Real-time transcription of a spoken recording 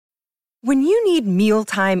When you need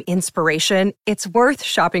mealtime inspiration, it's worth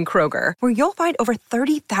shopping Kroger, where you'll find over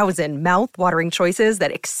 30,000 mouth-watering choices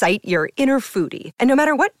that excite your inner foodie. And no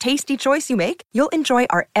matter what tasty choice you make, you'll enjoy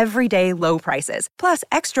our everyday low prices, plus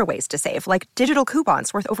extra ways to save, like digital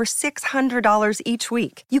coupons worth over $600 each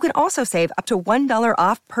week. You can also save up to $1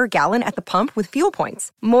 off per gallon at the pump with fuel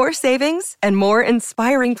points. More savings and more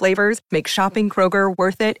inspiring flavors make shopping Kroger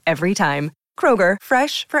worth it every time. Kroger,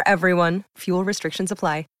 fresh for everyone. Fuel restrictions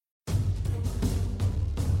apply.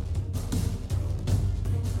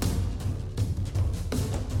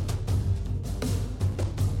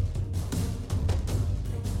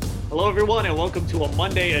 Hello, everyone, and welcome to a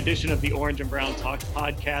Monday edition of the Orange and Brown Talks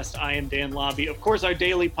podcast. I am Dan Lobby. Of course, our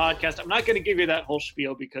daily podcast. I'm not going to give you that whole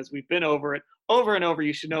spiel because we've been over it over and over.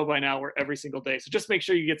 You should know by now we're every single day. So just make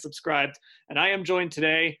sure you get subscribed. And I am joined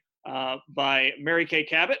today by Mary Kay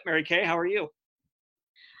Cabot. Mary Kay, how are you?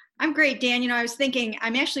 I'm great, Dan. I was thinking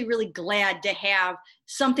I'm actually really glad to have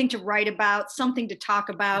something to write about, something to talk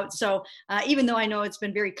about. So even though I know it's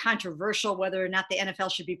been very controversial whether or not the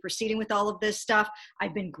NFL should be proceeding with all of this stuff,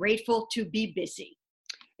 I've been grateful to be busy.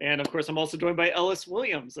 And of course, I'm also joined by Ellis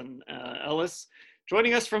Williams. And Ellis,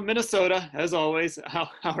 joining us from Minnesota, as always.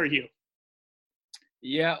 How are you?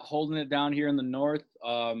 Yeah, holding it down here in the north.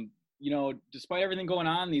 Despite everything going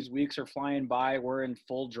on, these weeks are flying by. We're in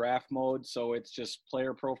full draft mode, so it's just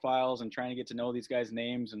player profiles and trying to get to know these guys'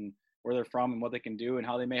 names and where they're from and what they can do and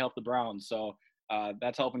how they may help the Browns. So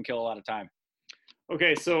that's helping kill a lot of time.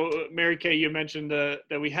 Okay, so Mary Kay, you mentioned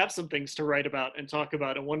that we have some things to write about and talk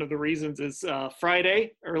about, and one of the reasons is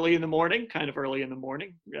Friday, kind of early in the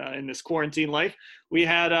morning, in this quarantine life, we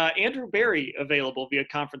had Andrew Berry available via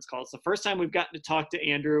conference call. It's the first time we've gotten to talk to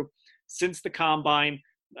Andrew since the Combine.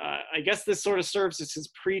 I guess this sort of serves as his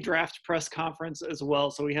pre-draft press conference as well.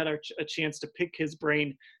 So we had a chance to pick his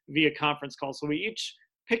brain via conference call. So we each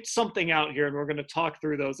picked something out here, and we're going to talk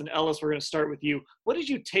through those. And Ellis, we're going to start with you. What did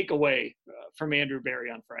you take away from Andrew Berry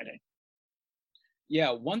on Friday?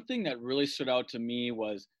 Yeah, one thing that really stood out to me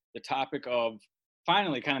was the topic of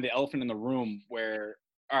finally kind of the elephant in the room where,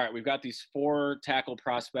 all right, we've got these 4 tackle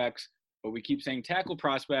prospects, but we keep saying tackle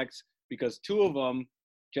prospects because 2 of them,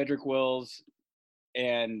 Jedrick Wills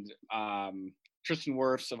and Tristan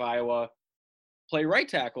Wirfs of Iowa, play right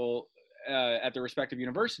tackle at their respective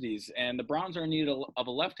universities, and the Browns are in need of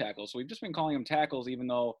a left tackle. So we've just been calling them tackles, even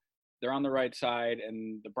though they're on the right side,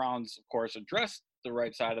 and the Browns, of course, addressed the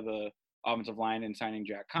right side of the offensive line in signing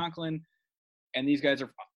Jack Conklin, and these guys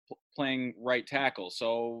are playing right tackle.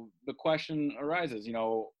 So the question arises,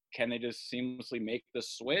 can they just seamlessly make the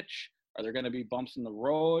switch? Are there going to be bumps in the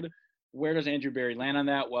road? Where does Andrew Berry land on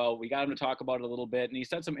that? Well, we got him to talk about it a little bit, and he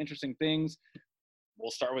said some interesting things.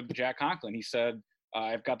 We'll start with Jack Conklin. He said,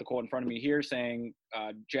 I've got the quote in front of me here saying,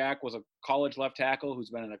 Jack was a college left tackle who's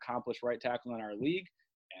been an accomplished right tackle in our league,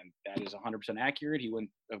 and that is 100% accurate. He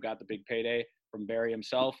wouldn't have got the big payday from Berry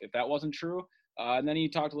himself if that wasn't true. And then he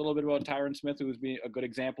talked a little bit about Tyron Smith, who was being a good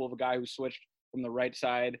example of a guy who switched from the right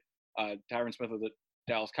side. Tyron Smith of the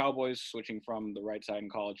Dallas Cowboys switching from the right side in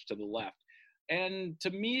college to the left. And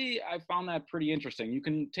to me, I found that pretty interesting. You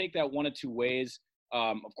can take that one of 2 ways.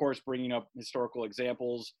 Of course, bringing up historical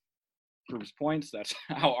examples proves points. That's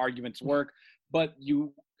how arguments work. But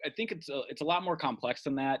I think it's a lot more complex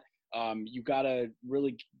than that. You got to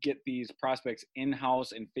really get these prospects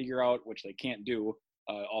in-house and figure out, which they can't do,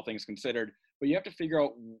 all things considered. But you have to figure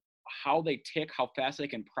out how they tick, how fast they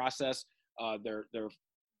can process their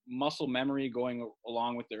muscle memory going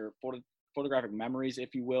along with their photographic memories,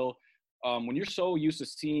 if you will. When you're so used to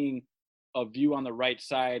seeing a view on the right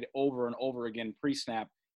side over and over again pre-snap,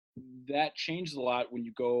 that changes a lot when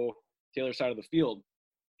you go to the other side of the field.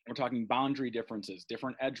 We're talking boundary differences,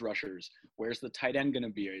 different edge rushers. Where's the tight end going to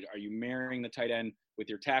be? Are you marrying the tight end with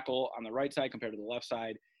your tackle on the right side compared to the left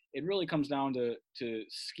side? It really comes down to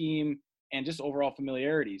scheme and just overall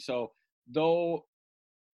familiarity. So though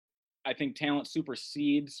I think talent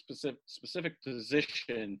supersedes specific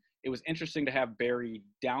position, it was interesting to have Berry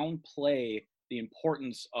downplay the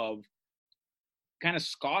importance of kind of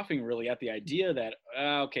scoffing really at the idea that,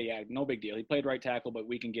 no big deal. He played right tackle, but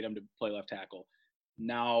we can get him to play left tackle.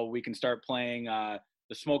 Now we can start playing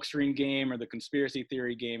the smokescreen game or the conspiracy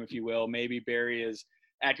theory game, if you will. Maybe Berry is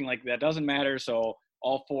acting like that doesn't matter. So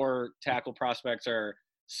all 4 tackle prospects are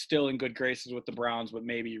still in good graces with the Browns, but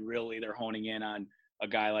maybe really they're honing in on a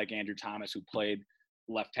guy like Andrew Thomas, who played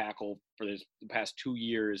left tackle for the past 2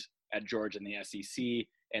 years at Georgia in the SEC,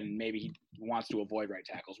 and maybe he wants to avoid right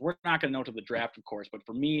tackles. We're not going to know till the draft, of course, but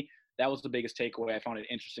for me, that was the biggest takeaway. I found it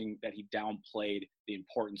interesting that he downplayed the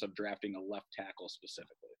importance of drafting a left tackle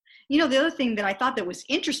specifically. You know, the other thing that I thought that was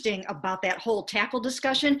interesting about that whole tackle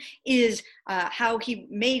discussion is how he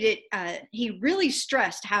made it, he really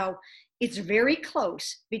stressed how it's very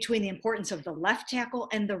close between the importance of the left tackle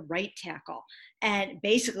and the right tackle. And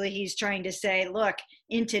basically he's trying to say, look,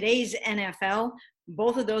 in today's NFL,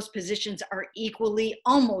 both of those positions are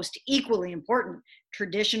almost equally important.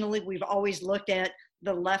 Traditionally, we've always looked at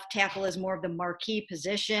the left tackle as more of the marquee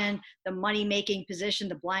position, the money-making position,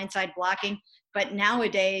 the blindside blocking. But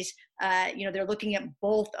nowadays, they're looking at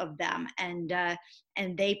both of them, and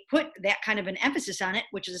they put that kind of an emphasis on it,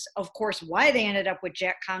 which is, of course, why they ended up with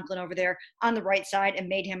Jack Conklin over there on the right side and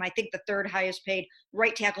made him, I think, the third highest paid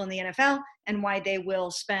right tackle in the NFL, and why they will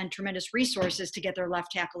spend tremendous resources to get their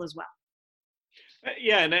left tackle as well.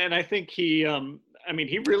 Yeah, and I think he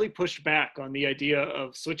really pushed back on the idea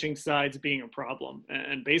of switching sides being a problem,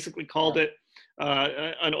 and basically called it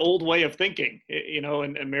an old way of thinking.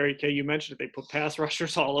 And Mary Kay, you mentioned it, they put pass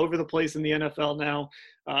rushers all over the place in the NFL now,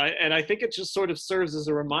 and I think it just sort of serves as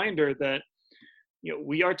a reminder that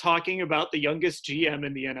we are talking about the youngest GM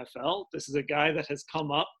in the NFL. This is a guy that has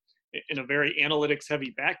come up in a very analytics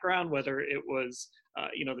heavy background, whether it was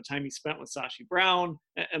the time he spent with Sashi Brown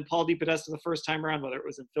and Paul DePodesta the first time around, whether it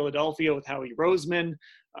was in Philadelphia with Howie Roseman.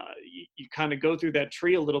 You kind of go through that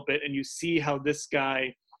tree a little bit and you see how this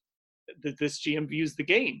GM views the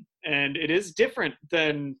game. And it is different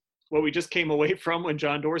than what we just came away from when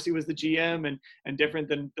John Dorsey was the GM, and different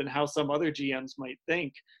than how some other GMs might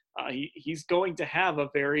think. He's going to have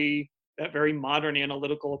that very modern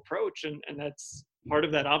analytical approach. And that's part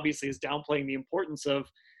of that, obviously, is downplaying the importance of,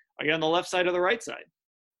 are you on the left side or the right side?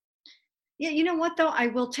 Yeah, you know what, though? I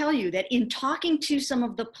will tell you that in talking to some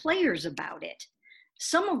of the players about it,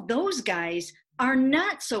 some of those guys are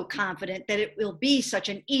not so confident that it will be such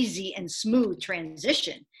an easy and smooth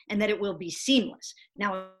transition and that it will be seamless.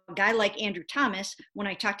 Now, a guy like Andrew Thomas, when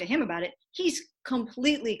I talked to him about it, he's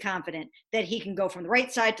completely confident that he can go from the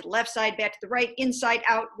right side to the left side, back to the right, inside,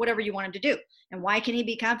 out, whatever you want him to do. And why can he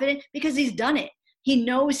be confident? Because he's done it. He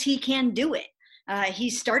knows he can do it. He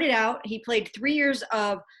started out, he played 3 years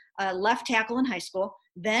of left tackle in high school.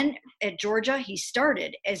 Then at Georgia, he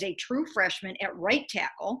started as a true freshman at right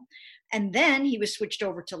tackle. And then he was switched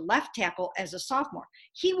over to left tackle as a sophomore.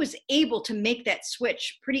 He was able to make that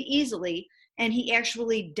switch pretty easily. And he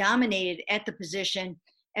actually dominated at the position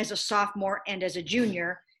as a sophomore and as a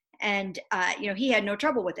junior. And, he had no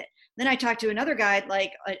trouble with it. Then I talked to another guy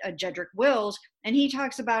like a Jedrick Wills, and he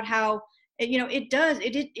talks about how,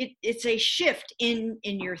 it's a shift in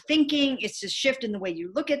your thinking. It's a shift in the way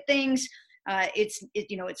you look at things.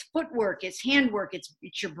 It's footwork, it's handwork, it's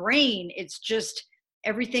your brain. It's just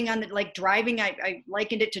everything on like driving. I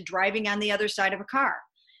likened it to driving on the other side of a car.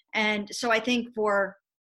 And so I think for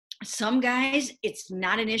some guys, it's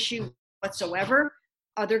not an issue whatsoever.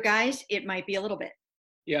 Other guys, it might be a little bit.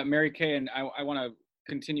 Yeah, Mary Kay, and I want to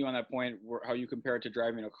continue on that point, how you compare it to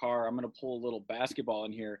driving a car. I'm going to pull a little basketball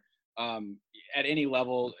in here. At any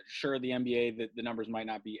level, sure, the NBA, the numbers might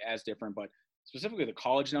not be as different, but specifically the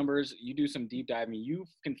college numbers, you do some deep diving, you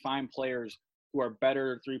can find players who are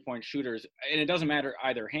better three-point shooters, and it doesn't matter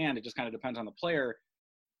either hand, it just kind of depends on the player,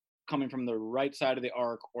 coming from the right side of the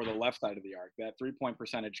arc or the left side of the arc. That three-point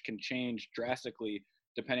percentage can change drastically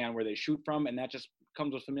depending on where they shoot from, and that just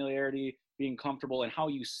comes with familiarity, being comfortable, and how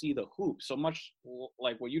you see the hoop. So much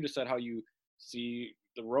like what you just said, how you see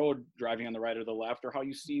the road driving on the right or the left, or how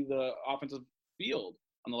you see the offensive field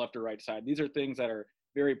on the left or right side. These are things that are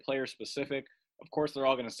very player specific. Of course, they're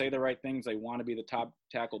all going to say the right things. They want to be the top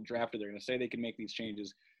tackle drafted. They're going to say they can make these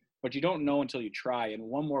changes, but you don't know until you try. And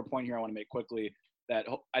one more point here I want to make quickly, that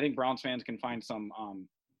I think Browns fans can find some,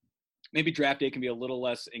 maybe draft day can be a little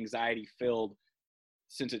less anxiety filled,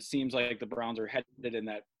 since it seems like the Browns are headed in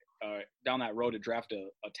that down that road to draft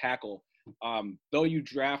a tackle. Though you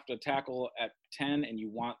draft a tackle at 10 and you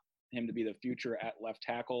want him to be the future at left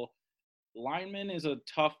tackle, lineman is a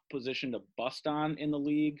tough position to bust on in the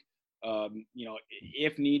league.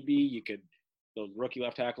 If need be, those rookie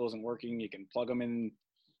left tackle isn't working, you can plug them in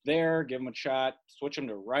there, give them a shot, switch them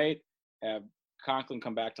to right, have Conklin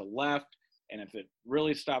come back to left. And if it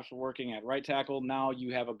really stops working at right tackle, now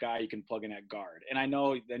you have a guy you can plug in at guard. And I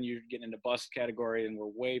know then you're getting into bust category, and we're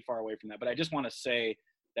way far away from that. But I just want to say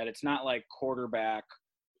that it's not like quarterback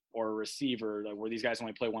or receiver, where these guys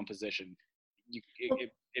only play one position.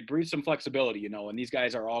 It breeds some flexibility, and these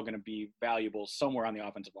guys are all going to be valuable somewhere on the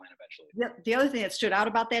offensive line eventually. The other thing that stood out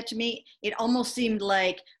about that to me, it almost seemed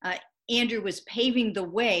like Andrew was paving the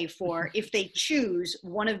way for, if they choose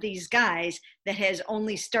one of these guys that has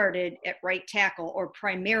only started at right tackle or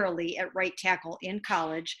primarily at right tackle in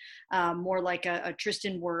college, more like a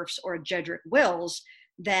Tristan Wirfs or a Jedrick Wills,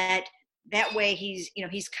 that way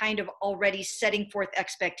he's kind of already setting forth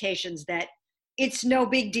expectations that it's no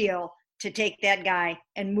big deal to take that guy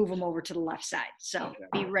and move him over to the left side. So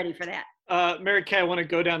be ready for that. Mary Kay, I want to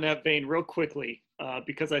go down that vein real quickly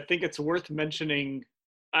because I think it's worth mentioning.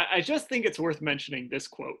 I just think it's worth mentioning this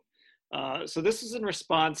quote. So this is in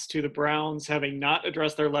response to the Browns having not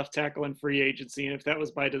addressed their left tackle in free agency, and if that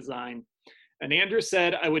was by design. And Andrew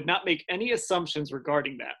said, "I would not make any assumptions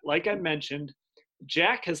regarding that. Like I mentioned,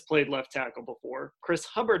 Jack has played left tackle before. Chris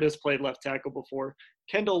Hubbard has played left tackle before.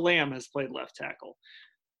 Kendall Lamb has played left tackle."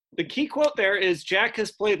 The key quote there is Jack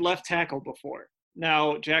has played left tackle before.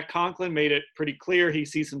 Now, Jack Conklin made it pretty clear he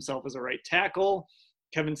sees himself as a right tackle.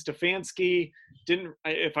 Kevin Stefanski didn't,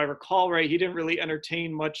 if I recall right, he didn't really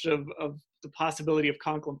entertain much of the possibility of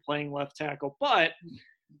Conklin playing left tackle. But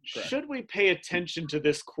should we pay attention to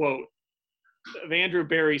this quote of Andrew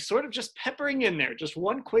Berry sort of just peppering in there, just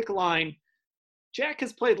one quick line, Jack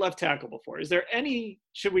has played left tackle before.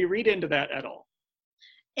 Should we read into that at all?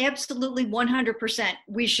 Absolutely, 100%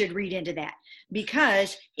 we should read into that,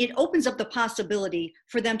 because it opens up the possibility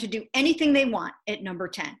for them to do anything they want at number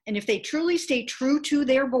 10. And if they truly stay true to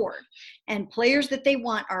their board and players that they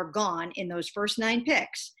want are gone in those first 9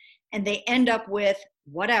 picks, and they end up with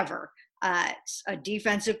whatever, a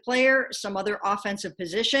defensive player, some other offensive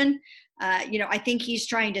position, I think he's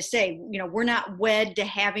trying to say, we're not wed to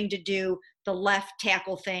having to do the left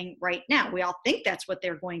tackle thing right now. We all think that's what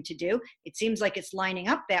they're going to do. It seems like it's lining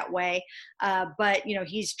up that way. But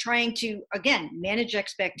he's trying to, again, manage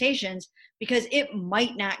expectations because it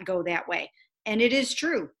might not go that way. And it is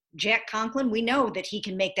true. Jack Conklin, we know that he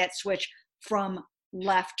can make that switch from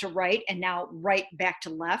left to right and now right back to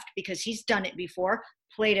left because he's done it before,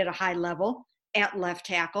 played at a high level at left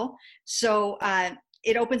tackle. So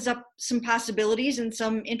it opens up some possibilities and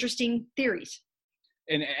some interesting theories.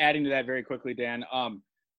 And adding to that very quickly, Dan,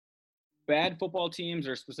 bad football teams,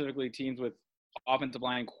 or specifically teams with offensive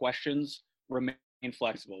line questions, remain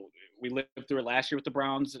flexible. We lived through it last year with the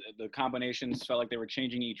Browns. The combinations felt like they were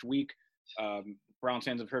changing each week. Browns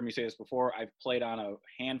fans have heard me say this before. I've played on a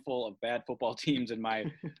handful of bad football teams in my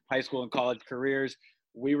high school and college careers.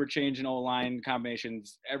 We were changing O-line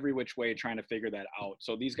combinations every which way, trying to figure that out.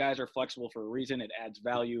 So these guys are flexible for a reason. It adds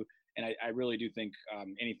value. And I really do think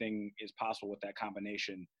anything is possible with that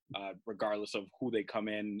combination, regardless of who they come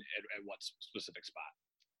in at what specific spot.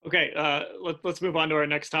 Okay, let's move on to our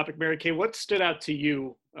next topic. Mary Kay, what stood out to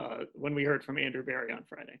you when we heard from Andrew Berry on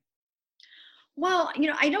Friday? Well,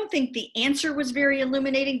 I don't think the answer was very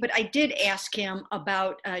illuminating, but I did ask him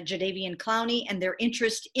about Jadeveon Clowney and their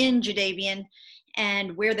interest in Jadeveon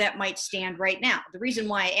and where that might stand right now. The reason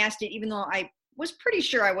why I asked it, even though I was pretty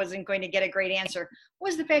sure I wasn't going to get a great answer,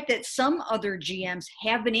 was the fact that some other GMs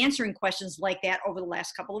have been answering questions like that over the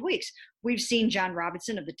last couple of weeks. We've seen John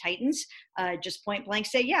Robinson of the Titans just point blank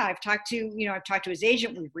say, yeah, I've talked to his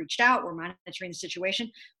agent. We've reached out. We're monitoring the situation.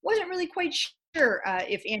 Wasn't really quite sure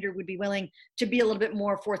if Andrew would be willing to be a little bit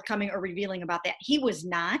more forthcoming or revealing about that. He was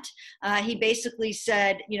not. He basically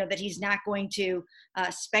said, that he's not going to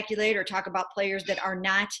speculate or talk about players that are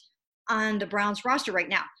not on the Browns roster right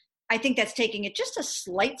now. I think that's taking it just a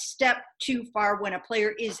slight step too far when a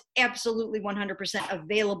player is absolutely 100%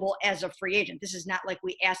 available as a free agent. This is not like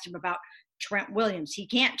we asked him about Trent Williams. He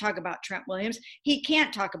can't talk about Trent Williams. He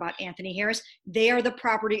can't talk about Anthony Harris. They are the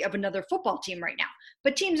property of another football team right now.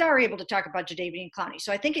 But teams are able to talk about Jadeveon Clowney.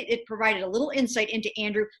 So I think it provided a little insight into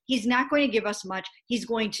Andrew. He's not going to give us much. He's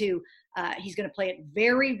going to play it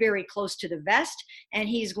very, very close to the vest, and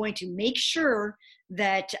he's going to make sure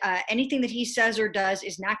that anything that he says or does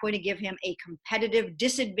is not going to give him a competitive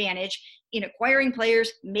disadvantage in acquiring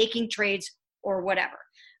players, making trades, or whatever.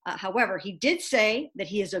 However, he did say that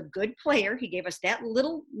he is a good player. He gave us that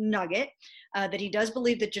little nugget that he does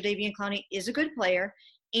believe that Jadeveon Clowney is a good player,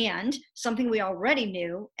 and something we already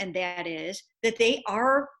knew, and that is that they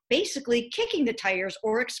are basically kicking the tires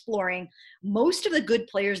or exploring most of the good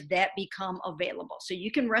players that become available. So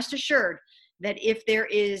you can rest assured that if there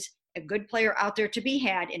is a good player out there to be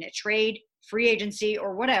had in a trade, free agency,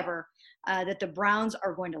 or whatever, that the Browns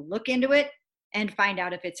are going to look into it and find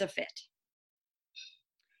out if it's a fit.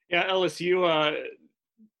 Yeah, Ellis, you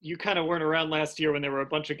kind of weren't around last year when there were a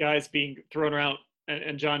bunch of guys being thrown around,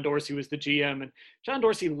 and John Dorsey was the GM, and John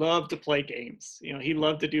Dorsey loved to play games. He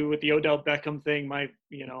loved to do with the Odell Beckham thing. My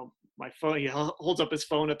phone, he holds up his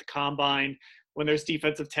phone at the combine when there's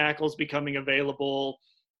defensive tackles becoming available.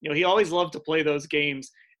 He always loved to play those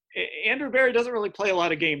games. Andrew Berry doesn't really play a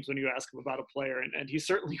lot of games when you ask him about a player, and he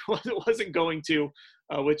certainly wasn't going to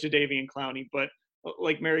with Jadeveon Clowney. But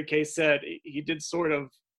like Mary Kay said, he did sort of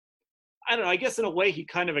I don't know, I guess in a way he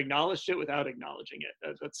kind of acknowledged it without acknowledging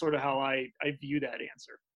it. That's sort of how I view that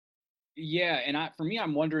answer. Yeah, and for me,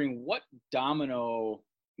 I'm wondering what domino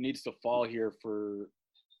needs to fall here for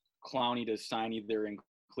Clowney to sign either in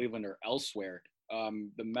Cleveland or elsewhere.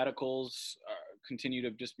 The medicals continue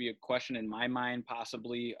to just be a question in my mind,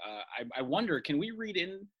 possibly. I wonder, can we read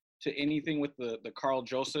into anything with the Carl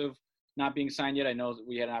Joseph not being signed yet? I know that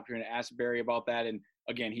we had an opportunity to ask Barry about that, and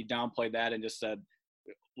again, he downplayed that and just said,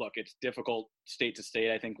 look, it's difficult state to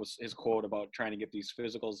state, I think was his quote about trying to get these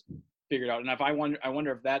physicals figured out. And I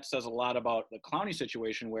wonder if that says a lot about the Clowney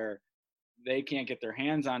situation, where they can't get their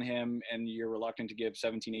hands on him and you're reluctant to give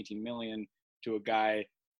 17, 18 million to a guy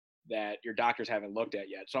that your doctors haven't looked at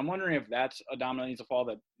yet. So I'm wondering if that's a domino that needs to fall,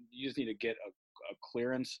 that you just need to get a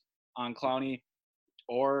clearance on Clowney,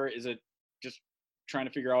 or is it just trying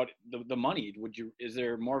to figure out the money? Is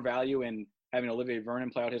there more value in having Olivier Vernon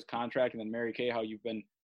play out his contract, and then Mary Kay, how you've been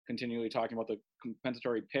continually talking about the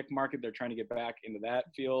compensatory pick market, they're trying to get back into that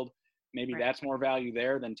field. Maybe Right. that's more value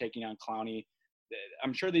there than taking on Clowney.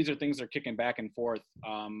 I'm sure these are things that are kicking back and forth,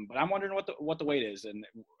 but I'm wondering what the weight is, and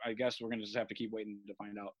I guess we're going to just have to keep waiting to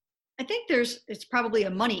find out. I think it's probably a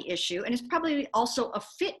money issue, and it's probably also a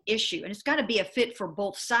fit issue, and it's got to be a fit for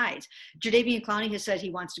both sides. Jadeveon Clowney has said he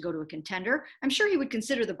wants to go to a contender. I'm sure he would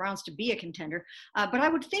consider the Browns to be a contender, but I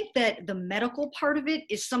would think that the medical part of it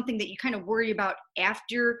is something that you kind of worry about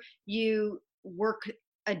after you work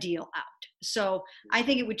a deal out. So I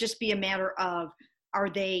think it would just be a matter of, are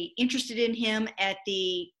they interested in him at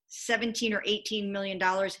the 17 or 18 million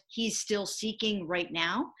dollars he's still seeking right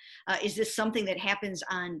now? Is this something that happens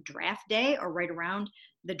on draft day or right around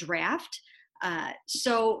the draft?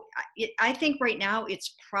 So I think right now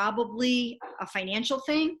it's probably a financial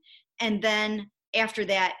thing, and then after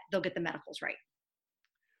that they'll get the medicals right.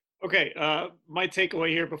 Okay, my takeaway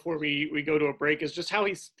here before we go to a break is just how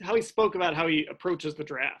he spoke about how he approaches the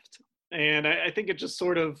draft, and I think it just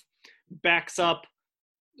sort of backs up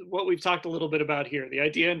what we've talked a little bit about here. The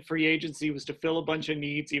idea in free agency was to fill a bunch of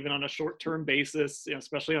needs, even on a short-term basis,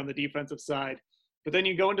 especially on the defensive side. But then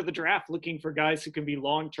you go into the draft looking for guys who can be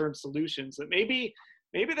long-term solutions that maybe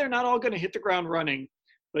they're not all going to hit the ground running,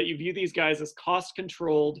 but you view these guys as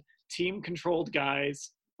cost-controlled, team-controlled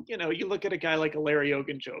guys. You look at a guy like Larry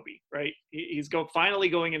Ogunjobi, right? He's finally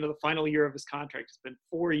going into the final year of his contract. It's been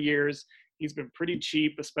 4 years. He's been pretty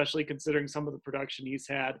cheap, especially considering some of the production he's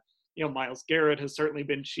had. Myles Garrett has certainly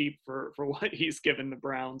been cheap for what he's given the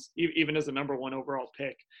Browns, even as a number 1 overall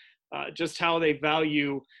pick. Just how they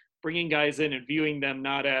value bringing guys in and viewing them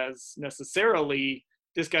not as necessarily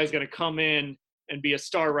this guy's going to come in and be a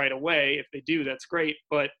star right away. If they do, that's great.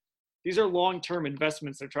 But these are long-term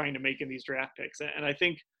investments they're trying to make in these draft picks. And I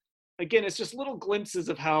think, again, it's just little glimpses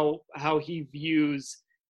of how he views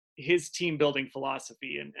his team building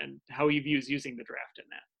philosophy and how he views using the draft in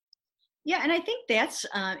that. Yeah, and I think that's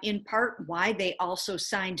in part why they also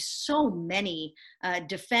signed so many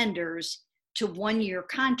defenders to 1-year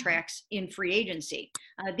contracts in free agency.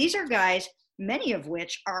 These are guys, many of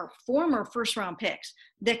which are former first-round picks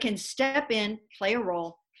that can step in, play a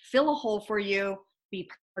role, fill a hole for you, be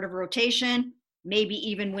part of a rotation, maybe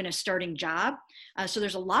even win a starting job. So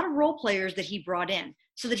there's a lot of role players that he brought in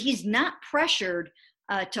so that he's not pressured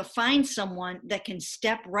to find someone that can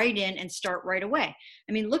step right in and start right away.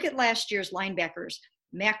 I mean, look at last year's linebackers,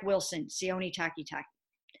 Mack Wilson, Sione Takitaki.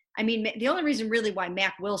 I mean, the only reason really why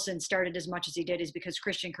Mack Wilson started as much as he did is because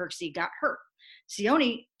Christian Kirksey got hurt.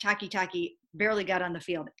 Sione Takitaki barely got on the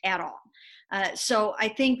field at all. So I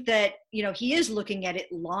think that, he is looking at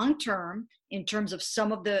it long-term in terms of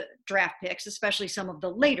some of the draft picks, especially some of the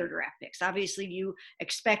later draft picks. Obviously, you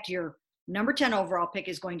expect your number 10 overall pick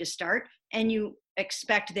is going to start, and you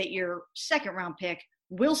expect that your second round pick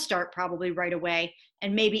will start probably right away,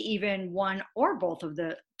 and maybe even one or both of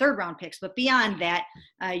the third round picks. But beyond that,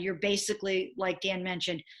 you're basically, like Dan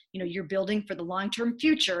mentioned, you're building for the long-term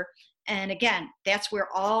future. And again, that's where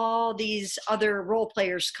all these other role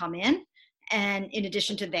players come in. And in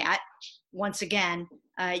addition to that, once again,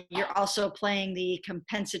 you're also playing the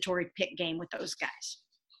compensatory pick game with those guys.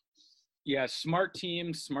 Yeah, smart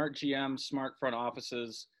teams, smart GMs, smart front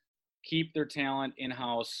offices keep their talent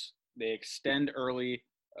in-house. They extend early.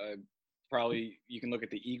 Probably you can look at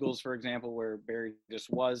the Eagles, for example, where Barry just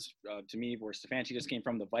was, to me, where Stefanski just came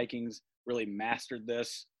from. The Vikings really mastered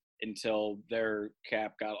this until their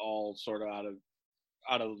cap got all sort of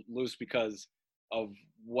out of loose because of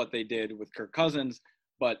what they did with Kirk Cousins.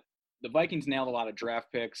 But the Vikings nailed a lot of draft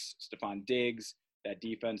picks, Stephon Diggs, that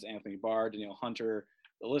defense, Anthony Barr, Danielle Hunter,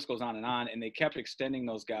 the list goes on, and they kept extending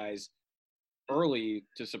those guys early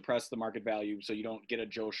to suppress the market value so you don't get a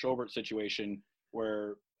Joe Schobert situation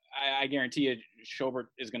where I guarantee you, Schobert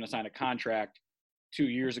is going to sign a contract 2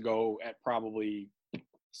 years ago at probably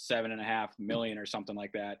 $7.5 million or something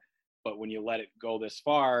like that. But when you let it go this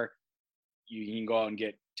far, you can go out and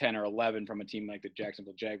get 10 or 11 from a team like the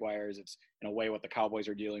Jacksonville Jaguars. It's in a way what the Cowboys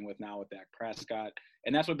are dealing with now with Dak Prescott.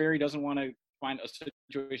 And that's what Barry doesn't want to find a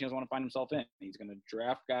situation he doesn't want to find himself in. He's going to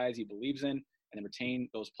draft guys he believes in and then retain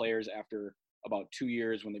those players after about 2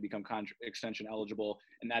 years when they become extension eligible.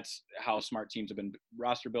 And that's how smart teams have been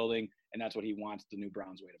roster building. And that's what he wants the new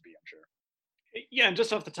Browns way to be, I'm sure. Yeah, and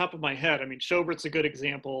just off the top of my head, I mean, Schobert's a good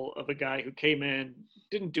example of a guy who came in,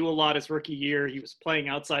 didn't do a lot his rookie year. He was playing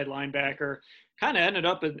outside linebacker, kind of ended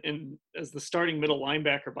up in as the starting middle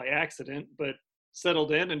linebacker by accident, but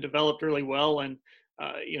settled in and developed really well. And,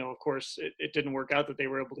 of course, it didn't work out that they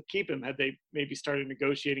were able to keep him. Had they maybe started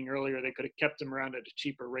negotiating earlier, they could have kept him around at a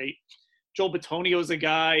cheaper rate. Joel Bitonio is a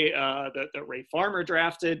guy that Ray Farmer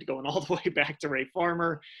drafted, going all the way back to Ray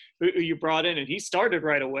Farmer, who you brought in, and he started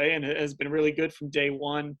right away and has been really good from day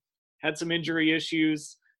one. Had some injury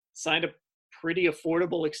issues, signed a pretty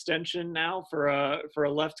affordable extension now for a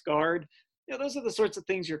left guard. Those are the sorts of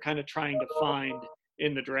things you're kind of trying to find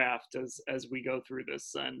in the draft as we go through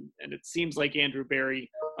this, and it seems like Andrew Berry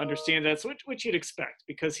understands that, which you'd expect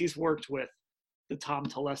because he's worked with the Tom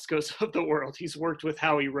Telescos of the world. He's worked with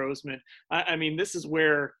Howie Roseman. I mean, this is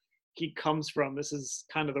where he comes from. This is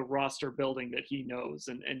kind of the roster building that he knows,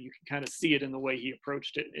 and you can kind of see it in the way he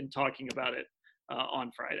approached it in talking about it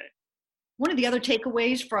on Friday. One of the other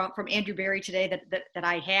takeaways from Andrew Berry today that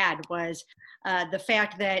I had was the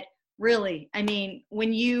fact that really, I mean,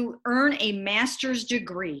 when you earn a master's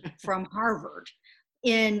degree from Harvard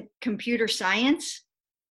in computer science,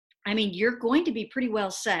 I mean, you're going to be pretty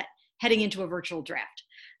well set heading into a virtual draft.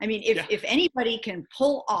 I mean, if anybody can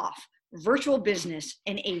pull off virtual business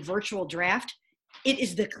in a virtual draft, it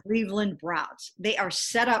is the Cleveland Browns. They are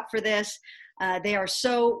set up for this. They are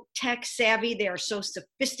so tech savvy. They are so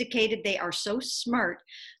sophisticated. They are so smart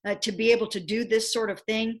to be able to do this sort of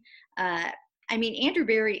thing. I mean, Andrew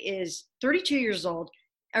Berry is 32 years old,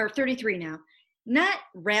 or 33 now, not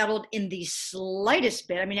rattled in the slightest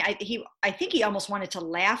bit. I mean, I think he almost wanted to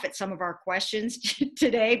laugh at some of our questions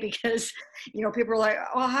today because, people are like,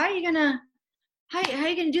 oh, how are you gonna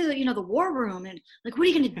do the war room? And like, what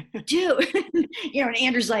are you gonna do? And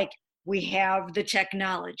Andrew's like, we have the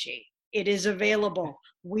technology. It is available.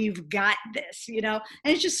 We've got this, and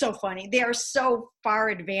it's just so funny. They are so far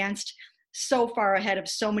advanced, so far ahead of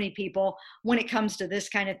so many people when it comes to this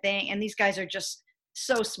kind of thing. And these guys are just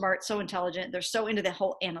so smart, so intelligent. They're so into the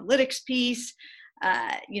whole analytics piece.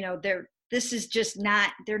 They're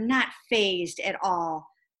not fazed at all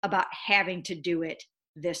about having to do it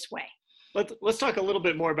this way. Let's talk a little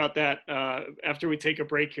bit more about that after we take a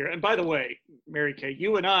break here. And by the way, Mary Kay,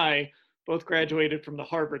 you and I both graduated from the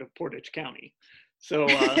Harvard of Portage County. So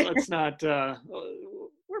let's not,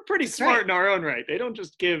 we're pretty smart in our own right. They don't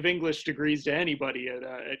just give English degrees to anybody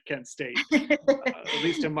at Kent State, at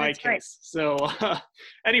least in my case. Right. So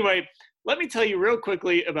anyway, let me tell you real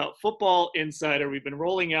quickly about Football Insider. We've been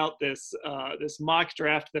rolling out this mock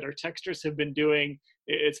draft that our texters have been doing.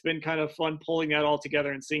 It's been kind of fun pulling that all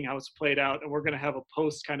together and seeing how it's played out. And we're going to have a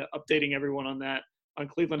post kind of updating everyone on that on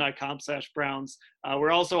cleveland.com/Browns.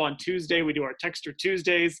 We're also on Tuesday. We do our Texter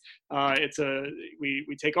Tuesdays.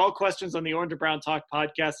 We take all questions on the Orange and Brown Talk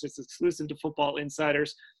podcast. It's exclusive to Football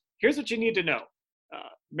Insiders. Here's what you need to know.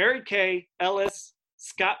 Mary Kay, Ellis,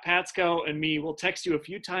 Scott Patsko, and me will text you a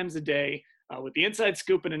few times a day with the inside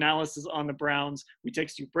scoop and analysis on the Browns. We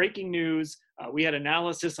text you breaking news. We had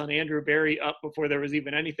analysis on Andrew Berry up before there was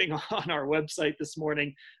even anything on our website this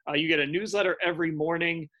morning. You get a newsletter every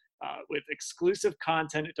morning with exclusive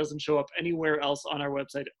content. It doesn't show up anywhere else on our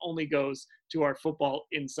website. It only goes to our Football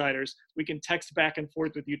Insiders. We can text back and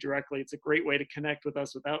forth with you directly. It's a great way to connect with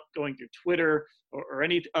us without going through Twitter or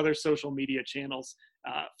any other social media channels.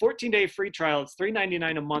 14-day free trial. It's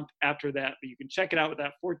 $3.99 a month after that, but you can check it out with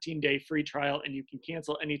that 14-day free trial, and you can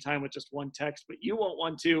cancel anytime with just one text, but you won't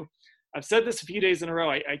want to. I've said this a few days in a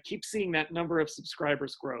row. I keep seeing that number of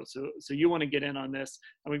subscribers grow. So you want to get in on this.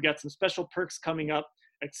 And we've got some special perks coming up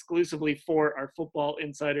exclusively for our Football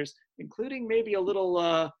Insiders, including maybe a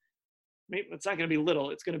little, maybe it's not going to be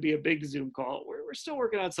little, it's going to be a big Zoom call. We're still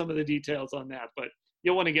working on some of the details on that, but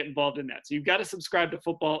you'll want to get involved in that. So you've got to subscribe to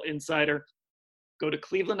Football Insider. Go to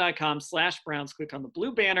cleveland.com/Browns, click on the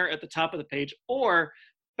blue banner at the top of the page, or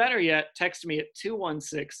better yet, text me at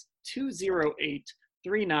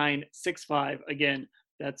 216-208-3965. Again,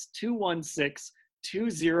 that's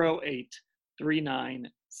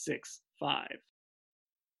 216-208-3965.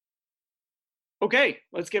 Okay,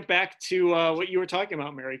 let's get back to what you were talking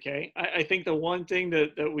about, Mary Kay. I think the one thing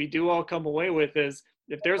that we do all come away with is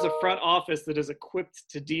if there's a front office that is equipped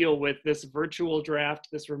to deal with this virtual draft,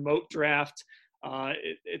 this remote draft,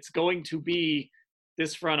 it's going to be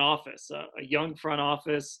this front office, a young front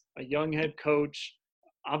office, a young head coach,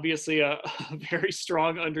 obviously a very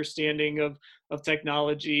strong understanding of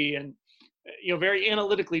technology, and very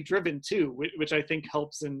analytically driven too, which I think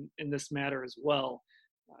helps in this matter as well.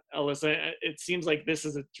 Ellis, it seems like this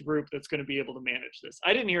is a group that's going to be able to manage this.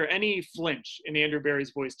 I didn't hear any flinch in Andrew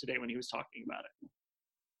Berry's voice today when he was talking about it.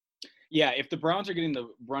 Yeah, if the Browns are getting the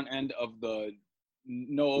brunt end of the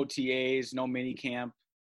no OTAs, no mini camp,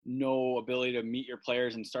 no ability to meet your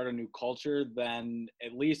players and start a new culture, then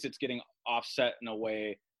at least it's getting offset in a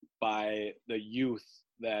way by the youth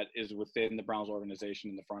that is within the Browns organization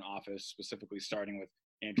in the front office, specifically starting with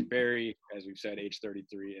Andrew Berry, as we've said, age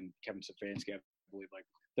 33, and Kevin Stefanski, I believe, like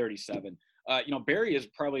 37. Berry is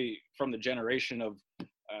probably from the generation of,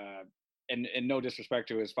 and no disrespect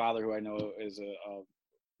to his father, who I know is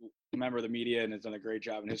a member of the media and has done a great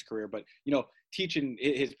job in his career, but teaching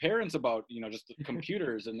his parents about just the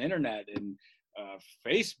computers and the internet and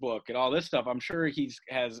Facebook and all this stuff. I'm sure he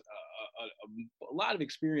has a lot of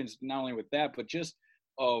experience not only with that, but just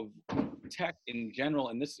of tech in general,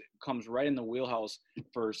 and this comes right in the wheelhouse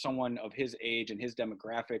for someone of his age and his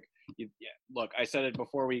demographic. Look, I said it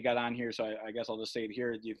before we got on here, so I guess I'll just say it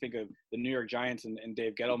here. You think of the New York Giants and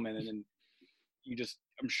Dave Gettleman, and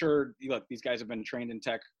I'm sure, look, these guys have been trained in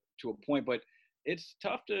tech to a point, but it's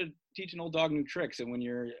tough to teach an old dog new tricks. And when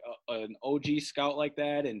you're an OG scout like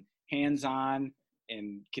that and hands-on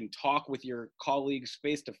and can talk with your colleagues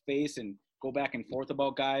face to face and go back and forth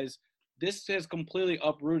about guys, this has completely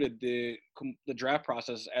uprooted the draft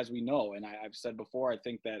process as we know. And I've said before, I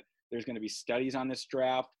think that there's going to be studies on this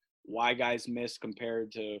draft, why guys miss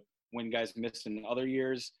compared to when guys missed in other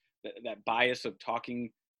years. That bias of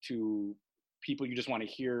talking to people you just want to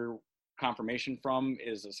hear confirmation from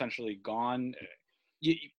is essentially gone.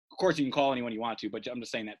 Of course, you can call anyone you want to, but I'm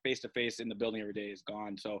just saying that face-to-face in the building every day is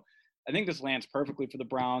gone. So I think this lands perfectly for the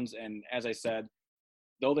Browns. And as I said,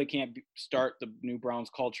 though they can't start the new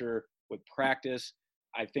Browns culture with practice,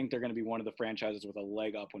 I think they're going to be one of the franchises with a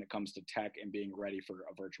leg up when it comes to tech and being ready for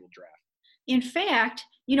a virtual draft. In fact,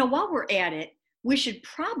 while we're at it, we should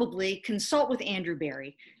probably consult with Andrew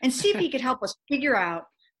Berry and see if he could help us figure out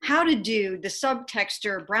how to do the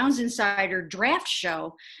Subtexter Browns Insider draft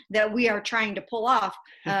show that we are trying to pull off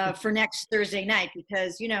for next Thursday night,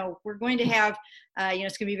 because, we're going to have,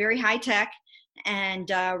 it's going to be very high tech, and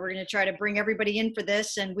we're going to try to bring everybody in for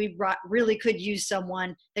this. And we really could use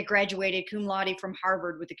someone that graduated cum laude from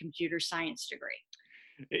Harvard with a computer science degree.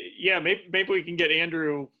 Yeah, maybe we can get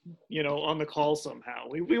Andrew, on the call somehow.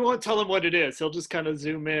 We won't tell him what it is. He'll just kind of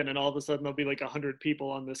zoom in, and all of a sudden there'll be like 100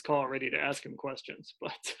 people on this call ready to ask him questions.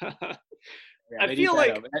 But I feel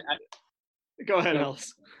like go ahead,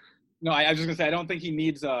 Ellis. No, I was just gonna say I don't think he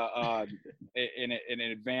needs an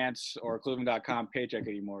advance or Cleveland.com paycheck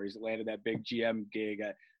anymore. He's landed that big GM gig.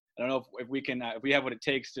 I don't know if we can if we have what it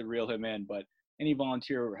takes to reel him in, but any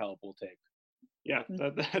volunteer help we'll take. Yeah,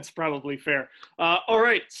 that's probably fair. All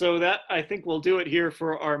right, so that I think we'll do it here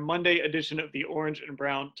for our Monday edition of the Orange and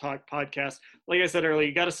Brown Talk podcast. Like I said earlier,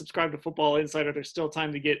 you got to subscribe to Football Insider. There's still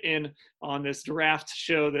time to get in on this draft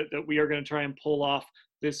show that we are going to try and pull off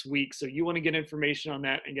this week. So you want to get information on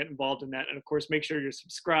that and get involved in that. And of course, make sure you're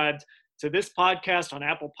subscribed to this podcast on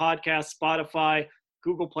Apple Podcasts, Spotify,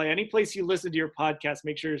 Google Play, any place you listen to your podcast.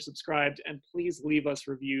 Make sure you're subscribed, and please leave us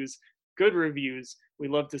reviews. Good reviews. We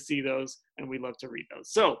love to see those, and we love to read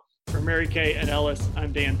those. So for Mary Kay and Ellis,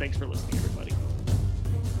 I'm Dan. Thanks for listening.